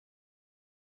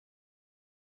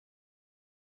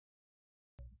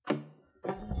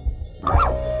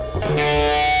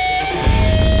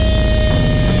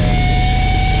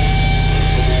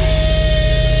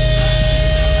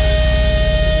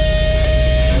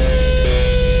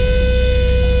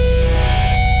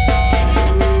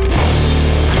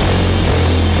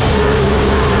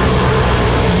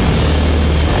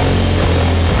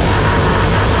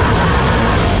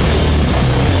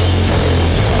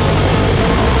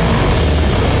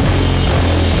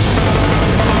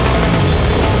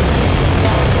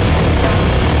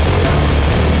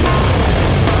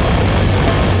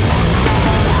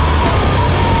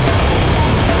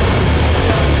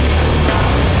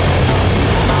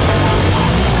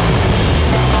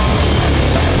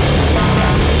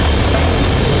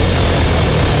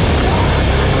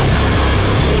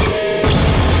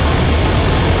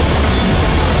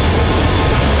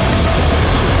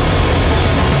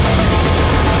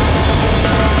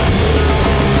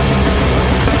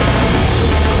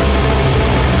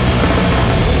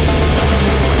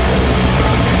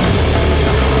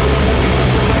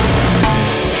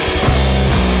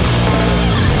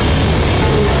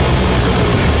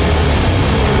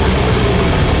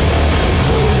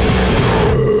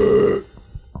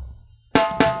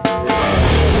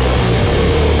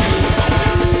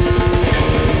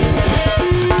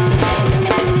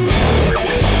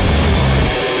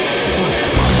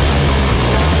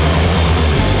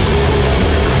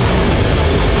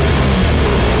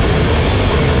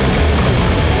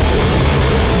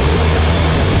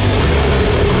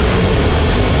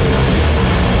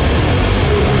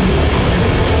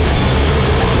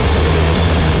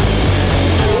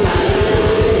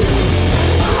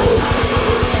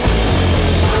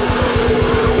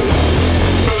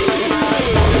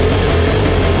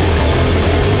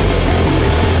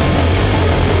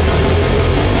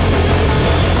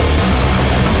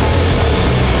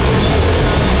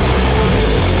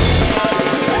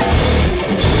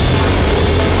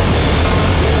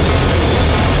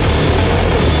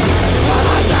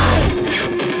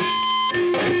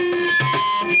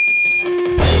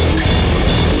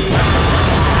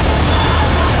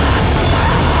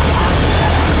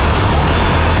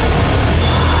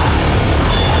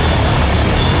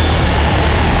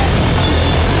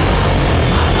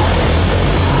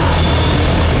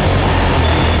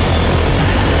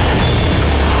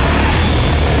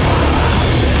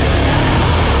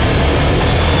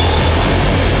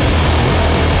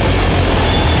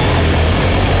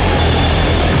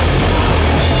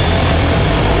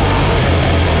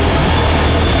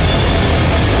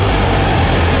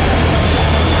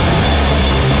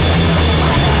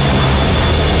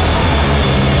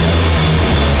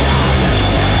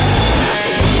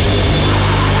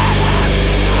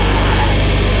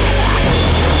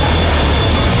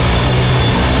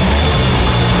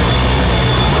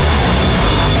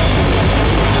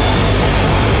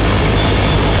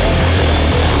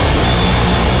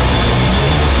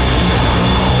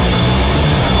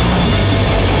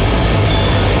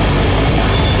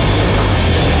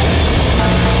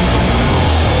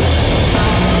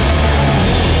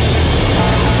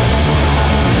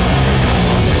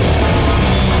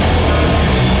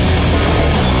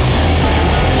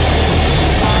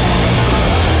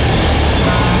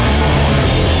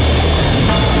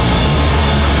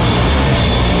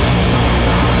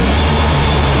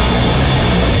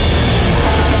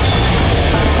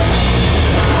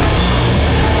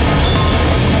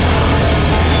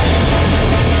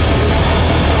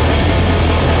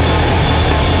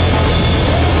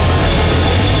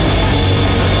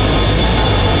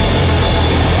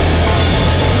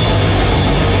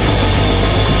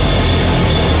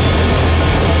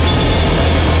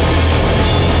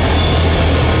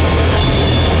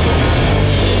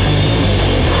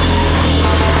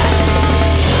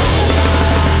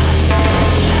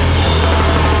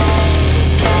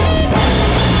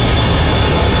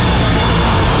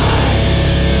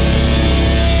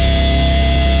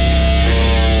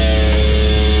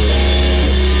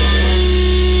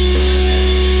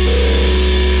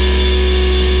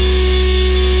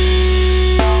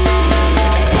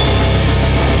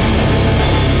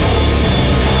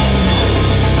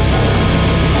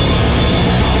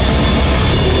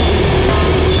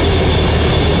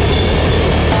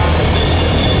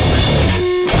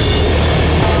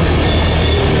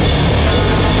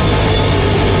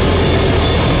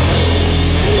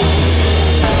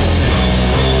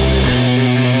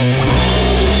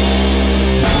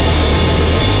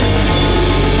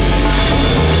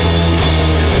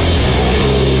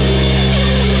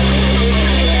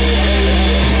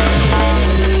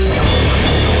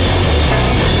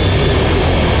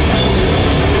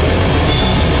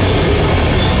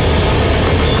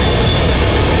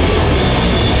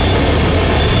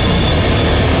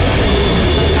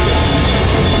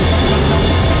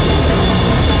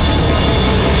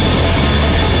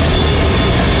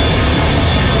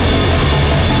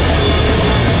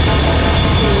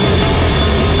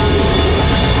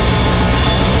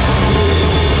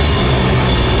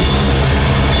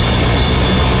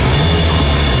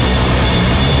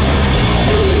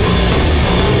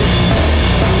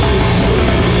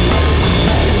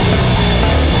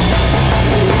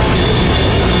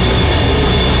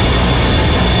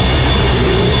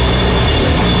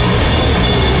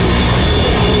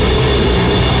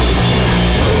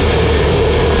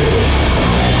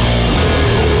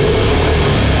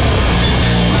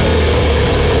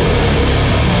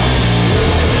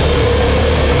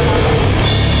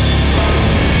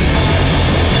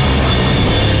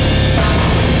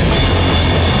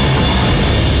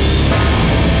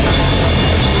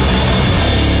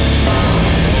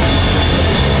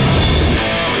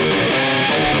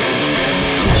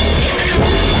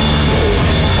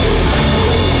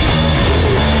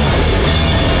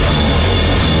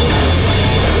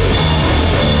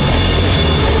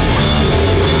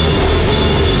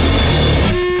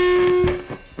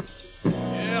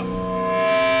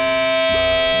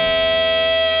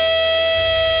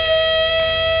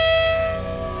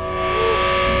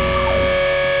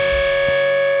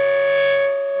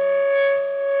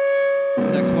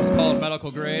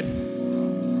knuckle grade.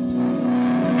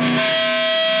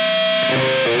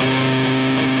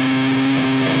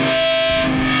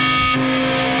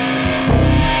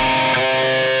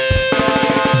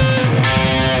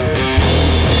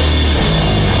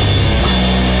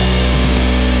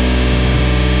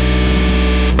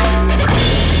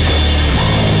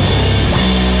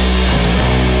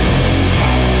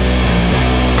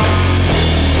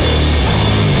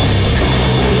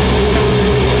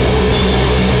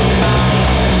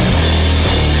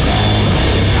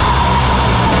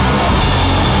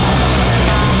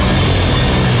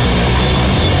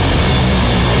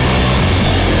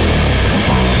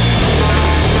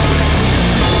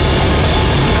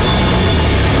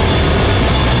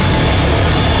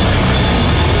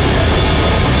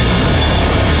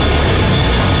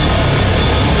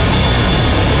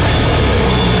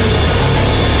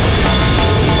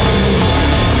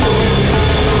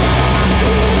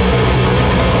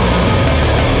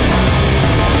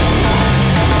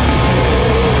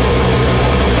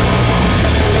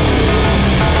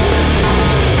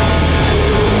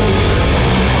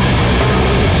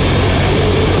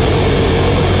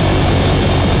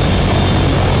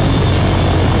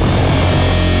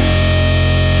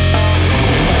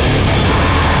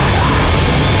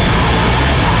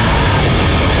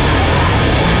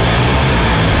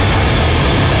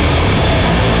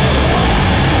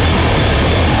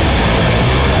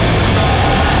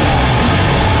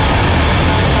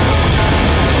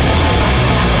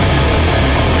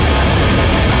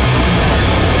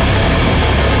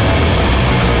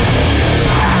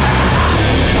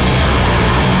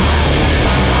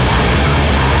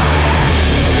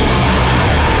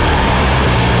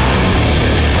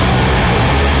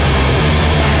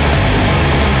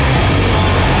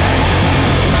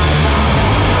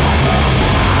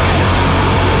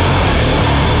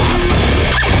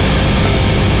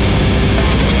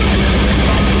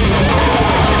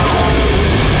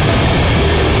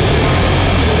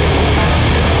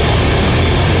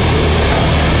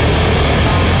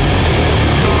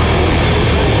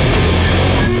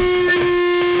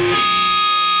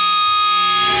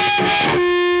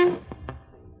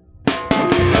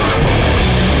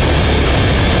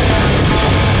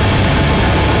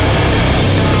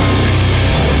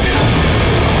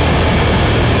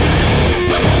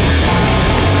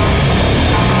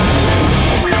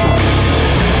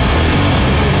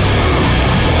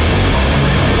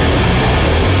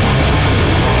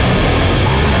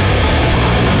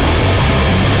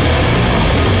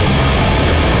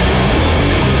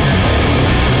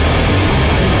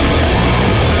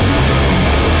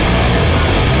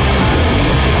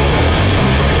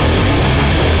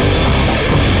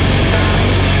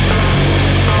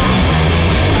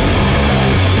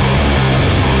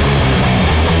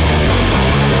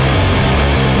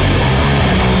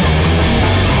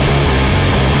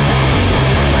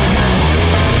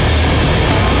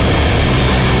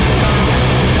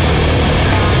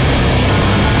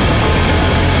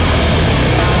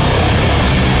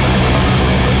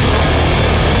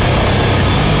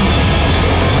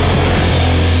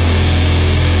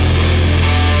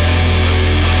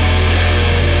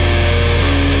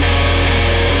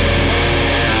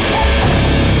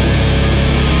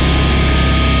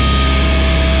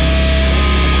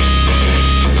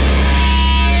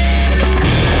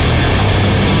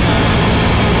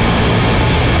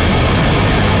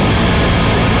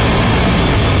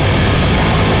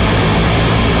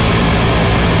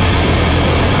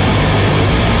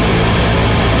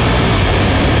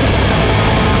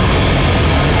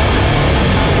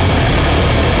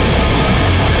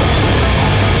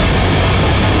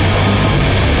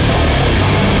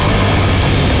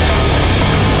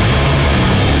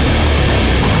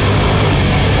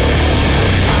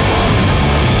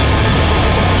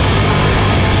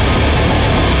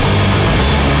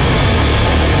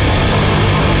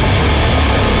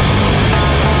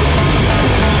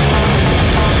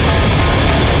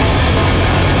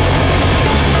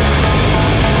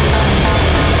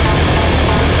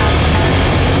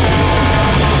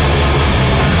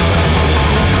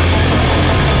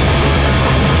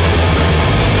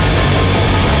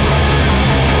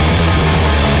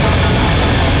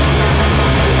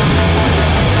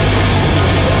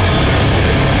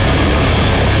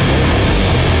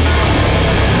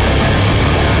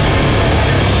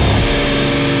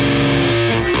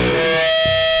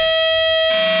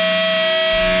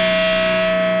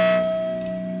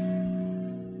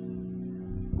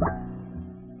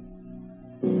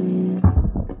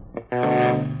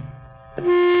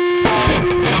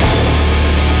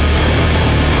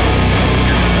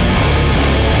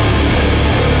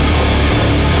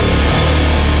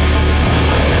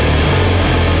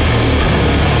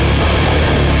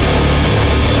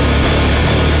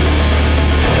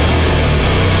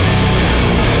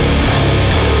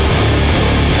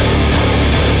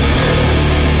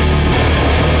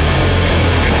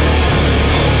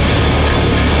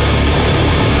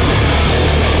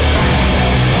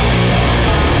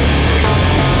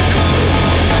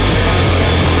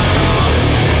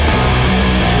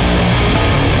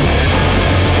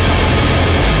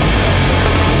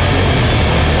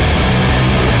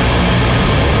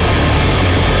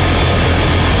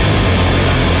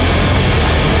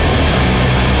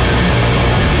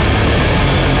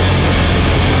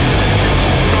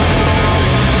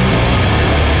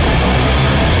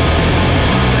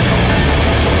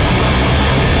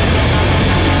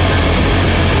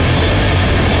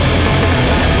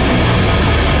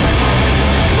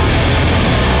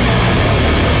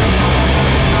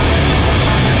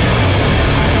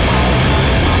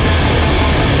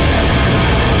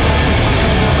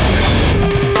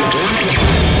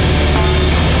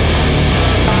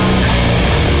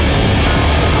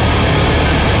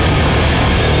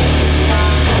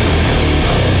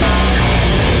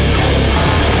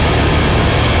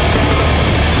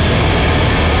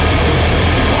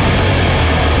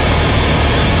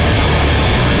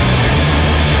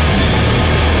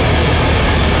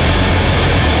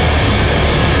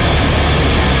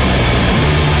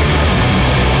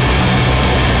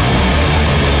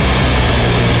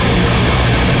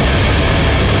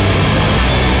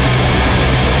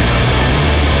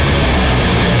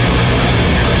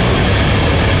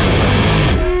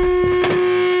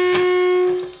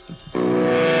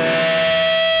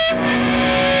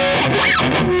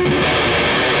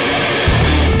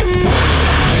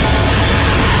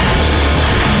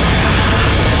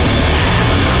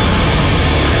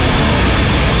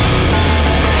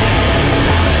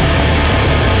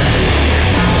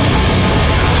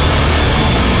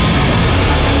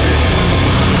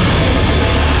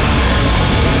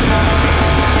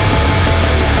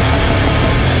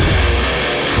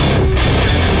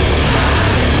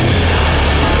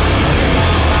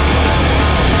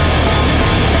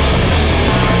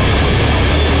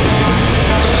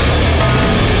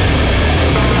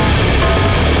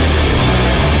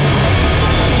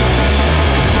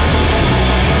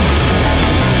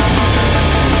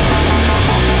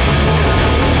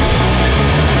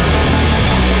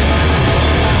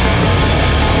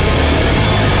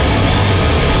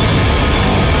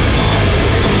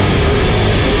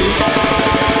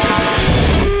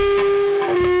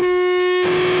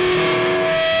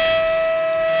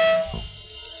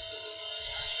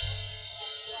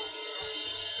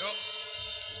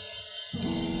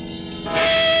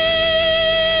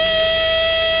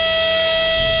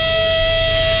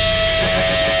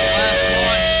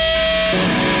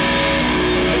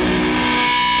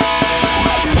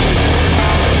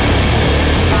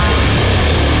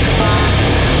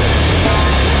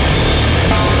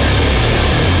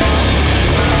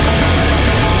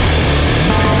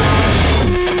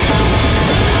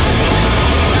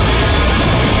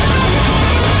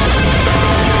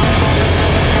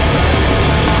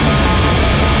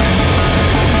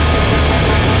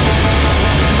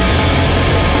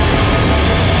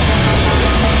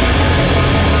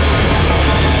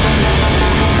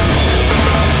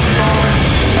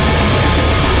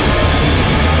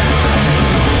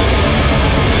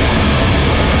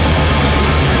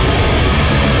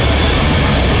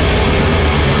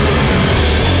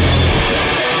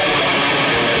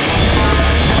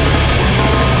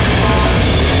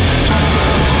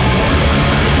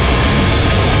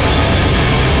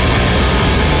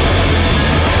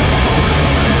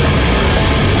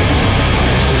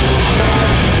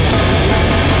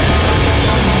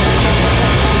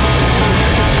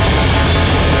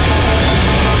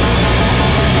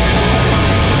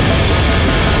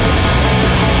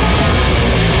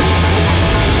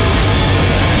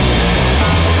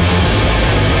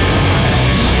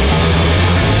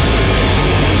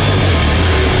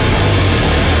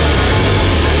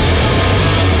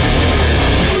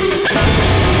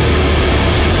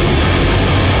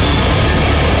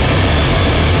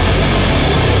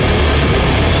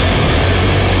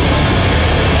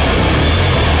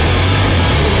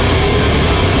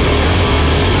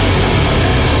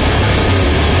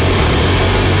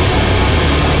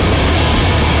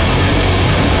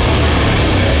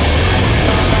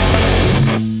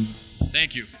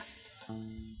 Thank you.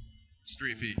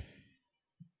 Street feet.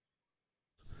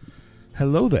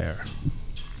 Hello there.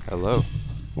 Hello.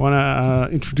 Want to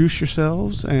introduce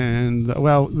yourselves? And,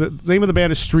 well, the name of the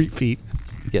band is Street Feet.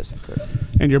 Yes, correct.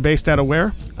 And you're based out of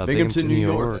where? Binghamton, New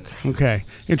York. Okay.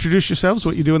 Introduce yourselves,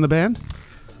 what you do in the band.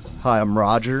 Hi, I'm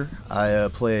Roger. I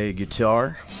play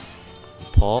guitar.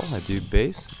 Paul, I do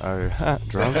bass, or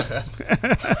drums.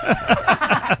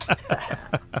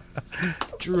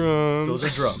 Drums. Those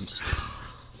are drums.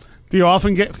 Do you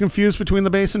often get confused between the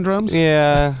bass and drums?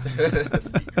 Yeah.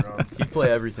 He'd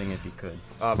play everything if he could.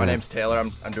 My name's Taylor.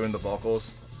 I'm doing the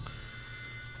vocals.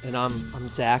 And I'm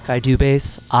Zach. I do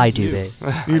bass. I do bass.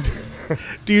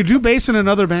 Do you do bass in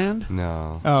another band?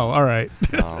 No. Oh, all right.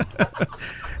 No.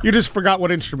 You just forgot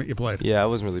what instrument you played. Yeah, I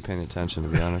wasn't really paying attention, to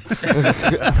be honest.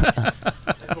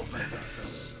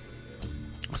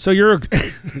 So you're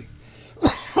going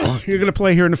to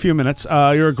play here in a few minutes.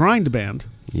 You're a grind band.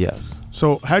 Yes.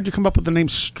 So how'd you come up with the name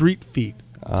Street Feet?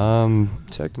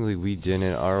 Technically we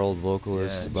didn't. Our old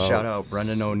vocalist. Yeah, shout out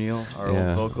Brendan O'Neill, our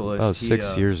old vocalist. About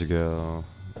 6 years ago.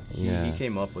 He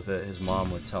came up with it. His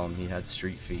mom would tell him he had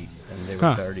street feet, and they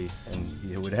were dirty, and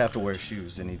he would have to wear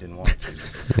shoes, and he didn't want to.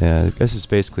 Yeah, I guess it's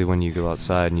basically when you go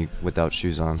outside and you without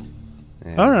shoes on.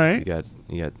 And all right. You got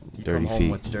You dirty come home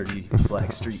feet. with dirty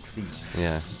black street feet.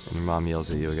 Yeah, and your mom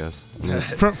yells at you, I guess.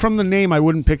 From the name, I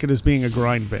wouldn't pick it as being a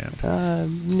grind band.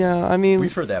 No, I mean...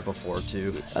 We've heard that before,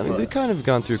 too. I mean, we've kind of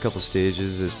gone through a couple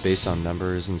stages. It's based on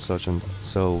numbers and such. And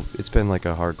so it's been like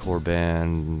a hardcore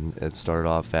band. It started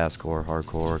off fastcore,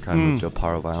 hardcore, kind of moved to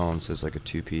power violence as like a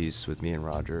two-piece with me and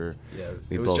Roger. Yeah,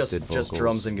 we it was both just, did vocals. just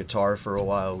drums and guitar for a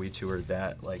while. We toured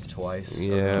that like twice.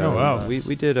 Yeah. Oh, wow. We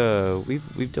did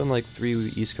we've done like 3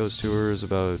 East Coast tours,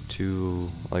 about 2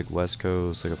 like West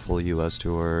Coast, like a full US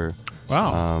tour.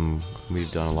 Wow. We've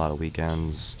done a lot of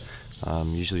weekends.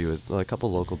 Usually with like, a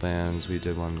couple local bands. We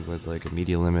did one with like a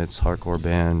Media Limits hardcore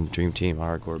band, Dream Team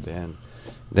hardcore band.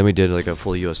 Then we did like a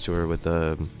full US tour with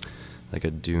like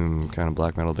a doom kind of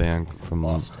black metal band from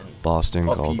Boston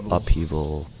called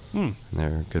Upheaval. And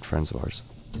they're good friends of ours.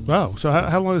 Wow. So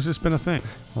how long has this been a thing?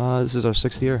 This is our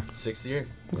 6th year. 6th year.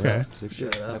 Okay. Yeah, 6th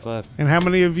year. High five. And how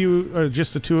many of you, or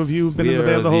just the two of you, been in the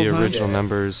band the whole time? The original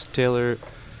members. Taylor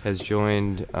has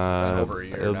joined. Over a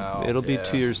year now. It'll be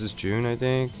 2 years this June, I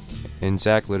think. And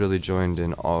Zach literally joined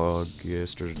in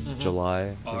August or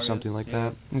July or something like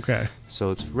that. Okay.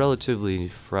 So it's relatively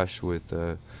fresh with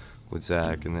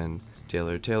Zach, and then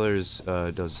Taylor's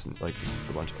does like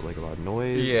a lot of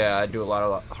noise. Yeah, I do a lot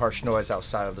of harsh noise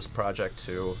outside of this project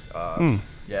too.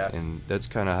 Yeah. And that's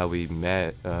kind of how we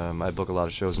met. I book a lot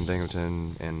of shows in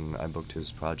Binghamton, and I booked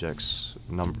his projects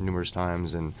numerous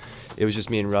times, and it was just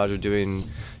me and Roger doing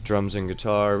drums and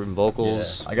guitar and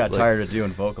vocals. Yeah, I got tired of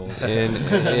doing vocals. And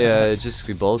yeah, it just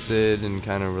we both did, and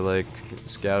kind of were like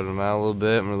scouted them out a little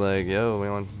bit, and we're like, yo, we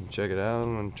want to check it out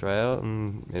and try out,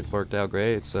 and it worked out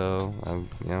great. So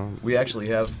we actually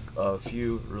have a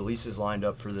few releases lined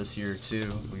up for this year too.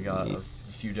 We got a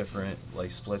few different like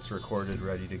splits recorded,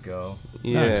 ready to go.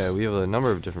 Yeah, Nice. we have a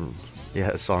number of different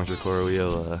songs recorded. We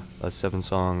have a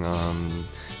 7-song.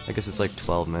 I guess it's like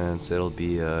 12 minutes. It'll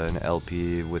be an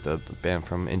LP with a band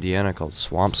from Indiana called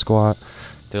Swamp Squat.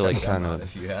 They're Check like them kind out of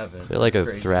if you haven't. they're like a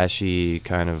Crazy. thrashy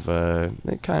kind of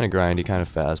grindy, kind of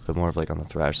fast, but more of like on the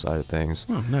thrash side of things.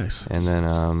 Oh, nice. And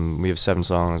then we have 7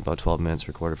 songs, about 12 minutes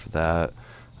recorded for that.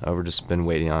 We've just been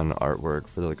waiting on artwork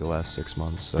for like the last 6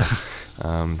 months. So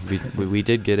we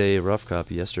did get a rough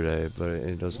copy yesterday, but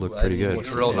it does look pretty good.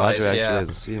 It's real Roger nice, actually yeah.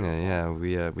 hasn't seen it.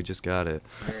 Yeah, we just got it.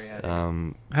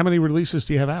 How many releases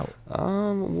do you have out?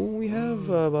 We have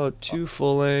about 2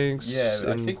 full lengths. Yeah,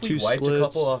 I and think we 2 wiped splits. a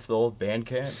couple off the old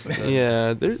Bandcamp.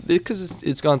 Yeah, because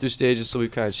it's gone through stages, so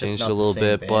we've kind of It's just changed not it a the little same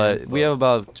bit. band, But we but-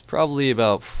 have probably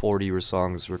about 40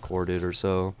 songs recorded or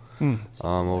so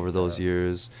over those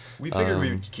years. We figured we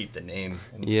would keep the name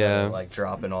instead Yeah. of like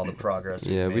dropping all the progress.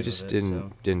 Yeah, made we with just it,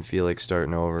 didn't feel like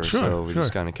starting over, Sure, so we just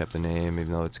sure. kind of kept the name,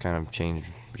 even though it's kind of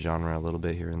changed genre a little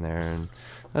bit here and there, and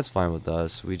that's fine with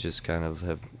us. We just kind of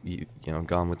have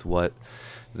gone with what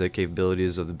the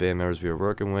capabilities of the band members we were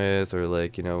working with, or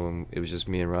like it was just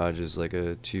me and Rogers, like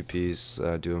a 2-piece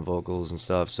doing vocals and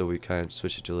stuff. So we kind of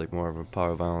switched it to like more of a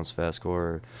power violence,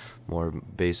 fastcore, more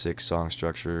basic song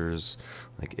structures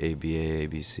like ABA,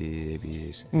 ABC,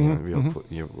 ABA,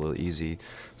 real easy.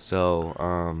 So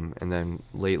and then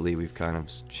lately we've kind of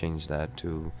changed that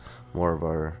to more of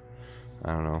our,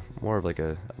 I don't know, more of like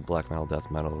a black metal,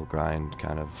 death metal grind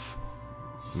kind of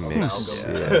mix.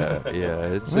 Yeah,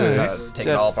 it's Nice.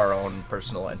 Taking all of our own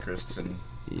personal interests and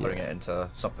putting it into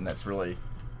something that's really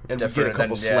And we get a different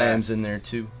couple than- slams in there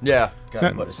too. Yeah.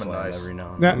 Gotta put a That's slam nice. every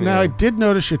now and then. Now I did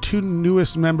notice your two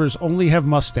newest members only have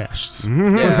mustaches.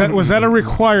 Yeah. Was that a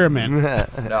requirement?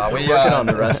 No, we Working on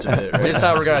the rest of it. We Right? just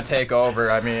thought we were gonna take over.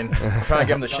 I mean, we're trying to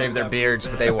get them to shave their beards,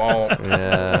 but they won't.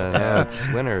 Yeah, it's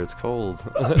winter. It's cold.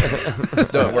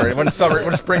 Don't worry. When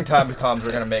springtime comes,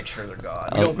 we're gonna make sure they're gone.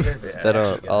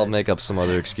 I'll make up some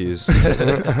other excuse. Who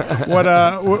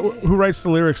writes the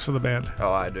lyrics for the band?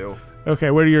 Oh, I do.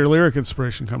 Okay, where do your lyric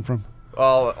inspiration come from?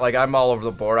 Well, like I'm all over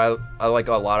the board. I like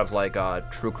a lot of like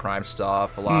true crime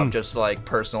stuff, a lot of just like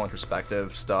personal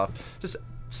introspective stuff, just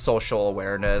social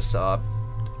awareness,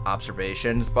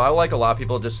 observations. But I like a lot of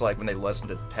people just like when they listen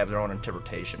to have their own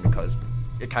interpretation because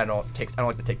it kind of takes. I don't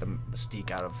like to take the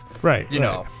mystique out of you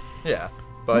know. Yeah.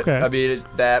 But Okay. I mean it's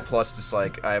that plus just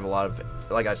like I have a lot of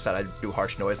like I said I do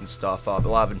harsh noise and stuff. A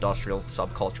lot of industrial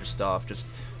subculture stuff. Just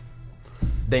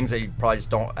things that you probably just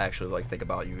don't actually like think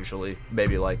about usually.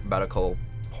 Maybe like medical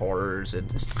horrors and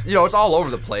just, it's all over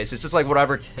the place. It's just like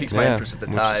whatever piques my interest at the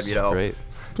which time. is You know. Great.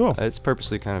 Cool. It's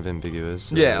purposely kind of ambiguous.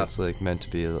 So Yeah. It's like meant to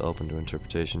be open to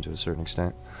interpretation to a certain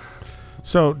extent.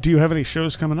 So, do you have any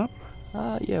shows coming up?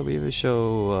 Yeah, we have a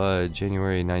show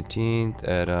January 19th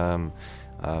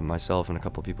at myself and a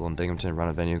couple people in Binghamton run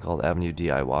a venue called Avenue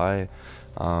DIY.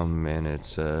 And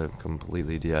it's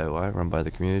completely DIY, run by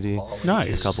the community.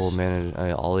 Nice. A couple managed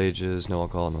all ages, no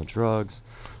alcohol, no drugs.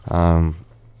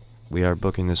 We are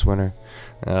booking this winter.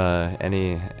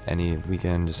 Any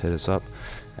weekend, just hit us up.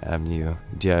 Avenue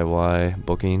DIY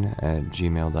booking at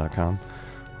gmail.com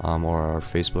or our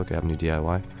Facebook, Avenue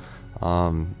DIY.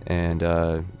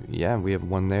 Yeah, we have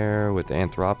one there with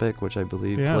Anthropic, which I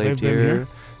believe played they've been here.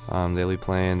 They'll be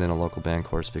playing in a local band,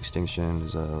 Course of Extinction.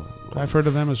 I've heard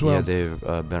of them as well. Yeah, they've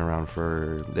been around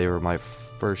they were my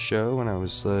first show when I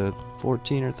was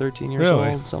 14 or 13 years Really?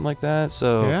 old, something like that.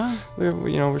 So Yeah? we're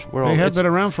all. They have been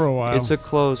around for a while. It's a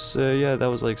close, that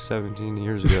was like 17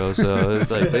 years ago. So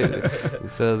it's like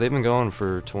they've been going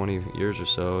for 20 years or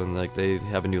so, and like they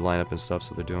have a new lineup and stuff.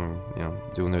 So they're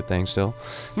doing their thing still,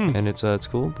 and it's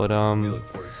cool. But We look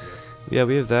forward to it. yeah,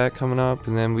 we have that coming up,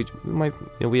 and then we might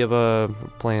we have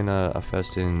playing a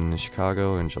fest in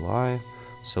Chicago in July,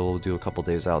 so we'll do a couple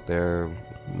days out there.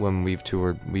 When we've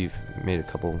toured, we've made a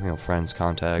couple friends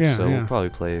contacts, Yeah, so yeah. we'll probably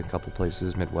play a couple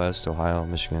places, Midwest, Ohio,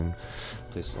 Michigan,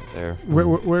 places up there.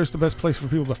 Where's the best place for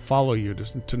people to follow you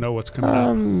to know what's coming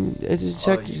up?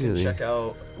 Check You can check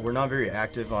out. We're not very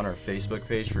active on our Facebook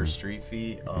page for Street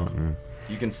Feet.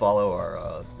 You can follow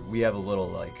our. We have a little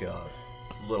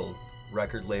little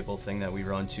record label thing that we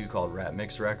run too called Rat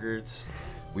Mix Records.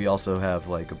 We also have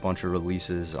like a bunch of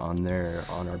releases on there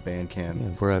on our Bandcamp.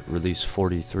 Yeah, we're at release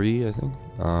 43, I think.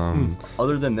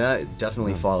 Other than that,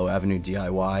 definitely follow Avenue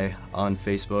DIY on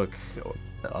Facebook.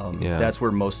 That's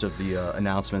where most of the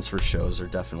announcements for shows are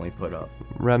definitely put up.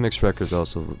 Remix Records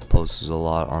also posts a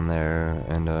lot on there,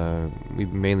 and we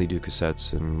mainly do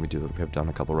cassettes, and we have done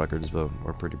a couple records, but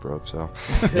we're pretty broke, so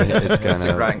it's kind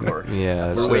of grindcore. Yeah,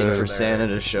 We're so, waiting for Santa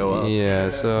to show up.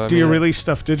 Yeah, so Do you release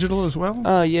stuff digital as well?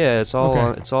 Yeah, it's all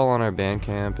Okay. it's all on our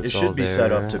Bandcamp. It's It should all be there.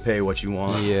 set up to pay what you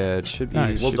want. Yeah, it should be.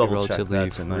 Nice. Should We'll be double check relatively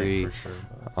that tonight free. for sure.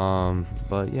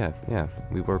 But yeah,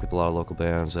 we work with a lot of local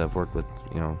bands. I've worked with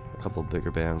a couple of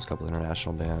bigger bands, a couple of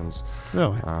international bands.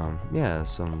 Really? Yeah,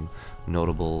 some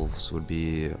notables would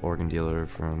be Organ Dealer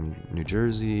from New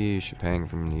Jersey, Chopin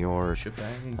from New York,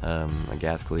 Shebang.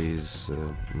 Agathocles,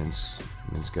 Mince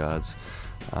Gods,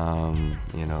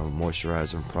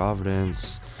 Moisturizer from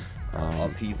Providence.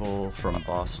 Upheaval from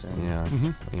Boston.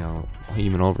 Yeah,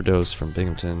 Human Overdose from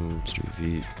Binghamton, Street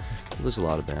Feet. There's a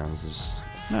lot of bands. There's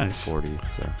Nice. 40.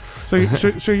 So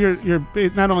you're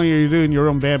not only are you doing your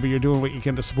own band, but you're doing what you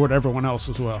can to support everyone else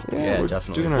as well. Yeah, we're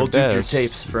definitely. doing our We'll do your best.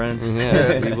 tapes, friends.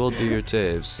 Yeah, we will do your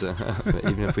tapes.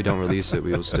 Even if we don't release it,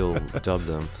 we will still dub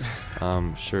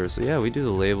them. Sure. So yeah, we do the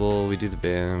label, we do the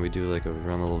band, we do like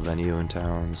run a little venue in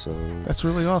town. So That's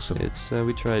really awesome. it's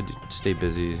we try to stay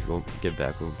busy. We'll give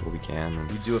back what we can.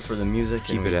 And We do it for the music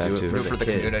Keep and it we do active. it for Do it the for the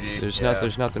kids. community.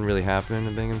 there's nothing really happening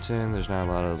in Binghamton. There's not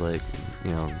a lot of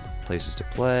places to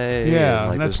play.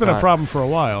 Yeah, and, that's there's been a not- problem for a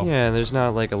while. Yeah, and there's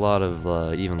not like a lot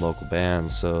of even local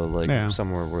bands, so Yeah.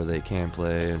 somewhere where they can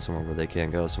play and somewhere where they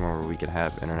can't go, somewhere where we can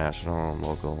have international and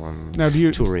local and Now, do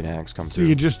you touring acts come do through.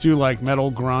 you just do like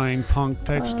metal, grind, punk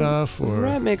type stuff, or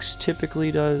Rat Mix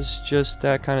typically does just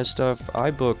that kind of stuff.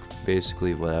 I book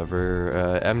basically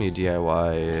whatever. Avenue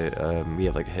DIY, we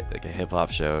have like a hip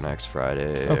hop show next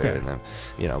Friday, Okay. and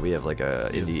then we have like a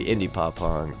indie pop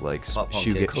punk, like Pop punk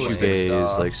shoegaze, acoustic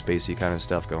stuff. like spacey kind of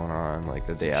stuff going on, like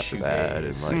the day after that,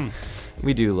 and like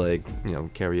we do like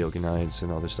karaoke nights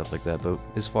and other stuff like that. But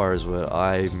as far as what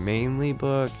I mainly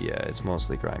book, yeah, it's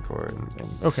mostly grindcore and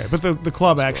Okay, but the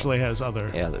club Let's go. actually has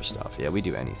other. yeah, other stuff. Yeah, we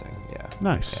do anything. Yeah.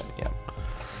 Nice. Yeah.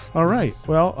 All right.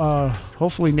 Well,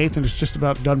 hopefully Nathan is just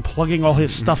about done plugging all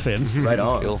his stuff in. Right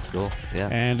on. Cool. Yeah.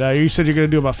 And you said you're going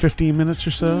to do about 15 minutes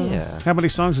or so? Yeah. How many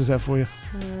songs is that for you?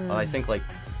 I think like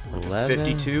 11?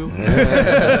 52.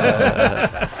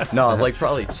 No, like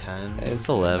probably 10. It's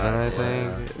 11, I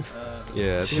think.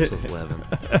 Yeah, I think it's 11.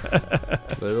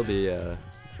 But it'll be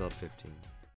about 15.